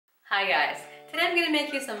Hi guys, today I'm going to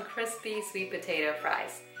make you some crispy sweet potato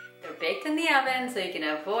fries. They're baked in the oven so you can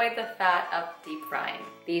avoid the fat of deep frying.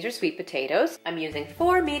 These are sweet potatoes. I'm using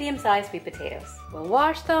 4 medium-sized sweet potatoes. We'll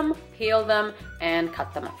wash them, peel them, and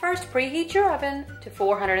cut them up. First, preheat your oven to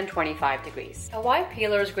 425 degrees. A wide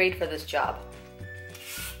peeler is great for this job.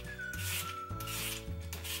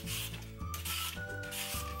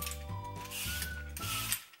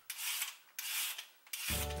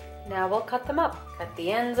 Now we'll cut them up. Cut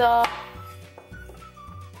the ends off.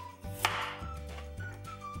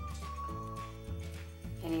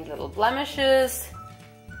 Any little blemishes.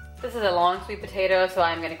 This is a long sweet potato, so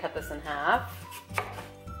I'm going to cut this in half.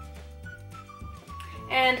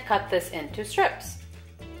 And cut this into strips.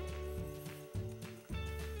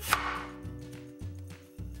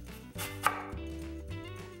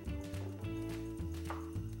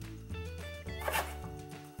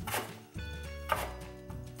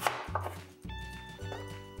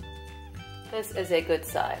 This is a good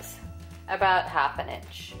size, about ½ an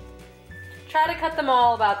inch. Try to cut them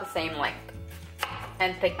all about the same length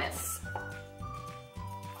and thickness.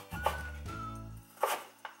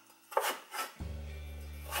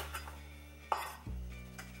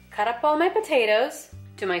 Cut up all my potatoes.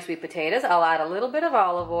 To my sweet potatoes, I'll add a little bit of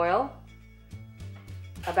olive oil,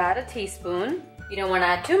 about a teaspoon. You don't want to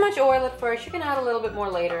add too much oil at first. You can add a little bit more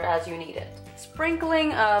later as you need it.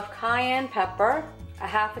 Sprinkling of cayenne pepper, a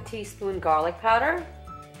 ½ teaspoon garlic powder,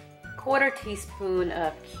 1/4 teaspoon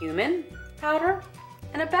of cumin powder,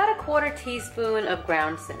 and about a 1/4 teaspoon of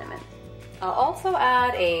ground cinnamon. I'll also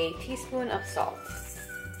add a teaspoon of salt.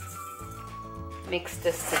 Mix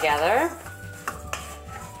this together.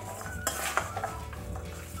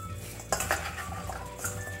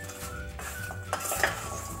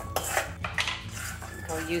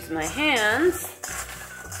 I'll use my hands.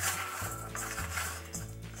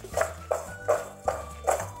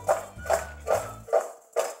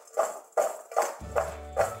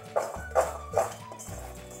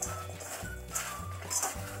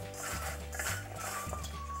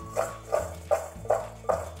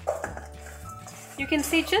 You can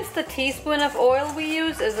see just the teaspoon of oil we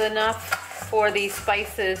use is enough for these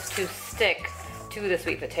spices to stick to the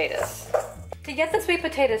sweet potatoes. To get the sweet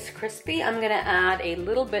potatoes crispy, I'm gonna add a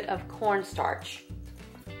little bit of cornstarch.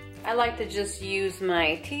 I like to just use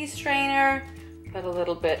my tea strainer, put a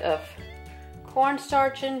little bit of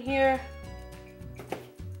cornstarch in here.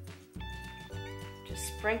 Just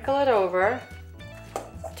sprinkle it over,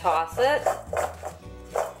 toss it,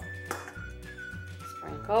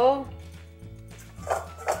 sprinkle.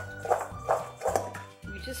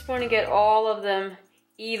 Just want to get all of them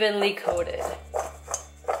evenly coated.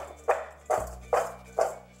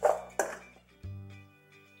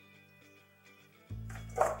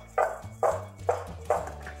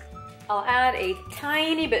 I'll add a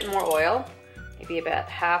tiny bit more oil, maybe about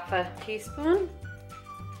 ½ teaspoon,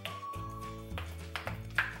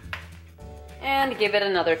 and give it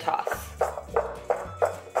another toss.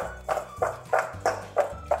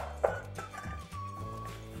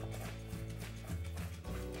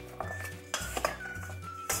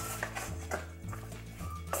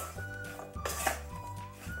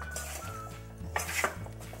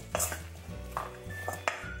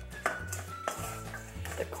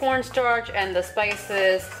 The cornstarch and the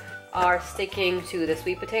spices are sticking to the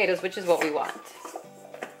sweet potatoes, which is what we want.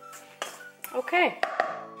 Okay,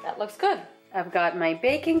 that looks good. I've got my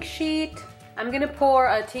baking sheet. I'm gonna pour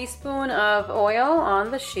a teaspoon of oil on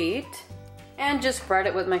the sheet and just spread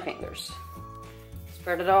it with my fingers.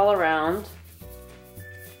 Spread it all around.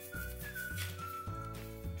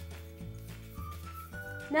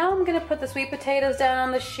 Now I'm gonna put the sweet potatoes down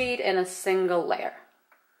on the sheet in a single layer.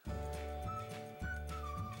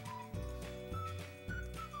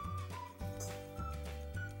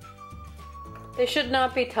 They should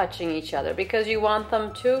not be touching each other because you want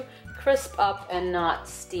them to crisp up and not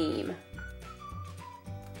steam.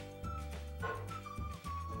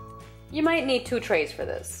 You might need 2 trays for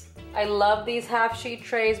this. I love these half-sheet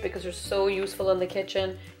trays because they're so useful in the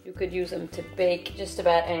kitchen. You could use them to bake just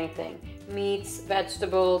about anything. Meats,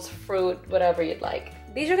 vegetables, fruit, whatever you'd like.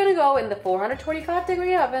 These are gonna go in the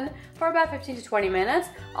 425-degree oven for about 15 to 20 minutes.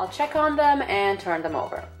 I'll check on them and turn them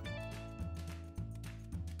over.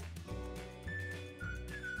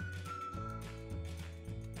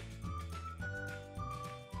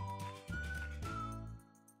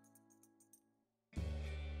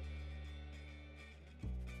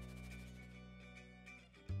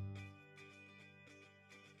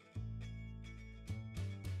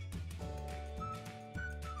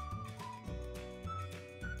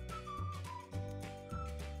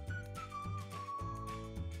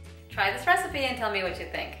 Try this recipe and tell me what you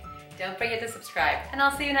think. Don't forget to subscribe, and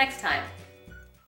I'll see you next time.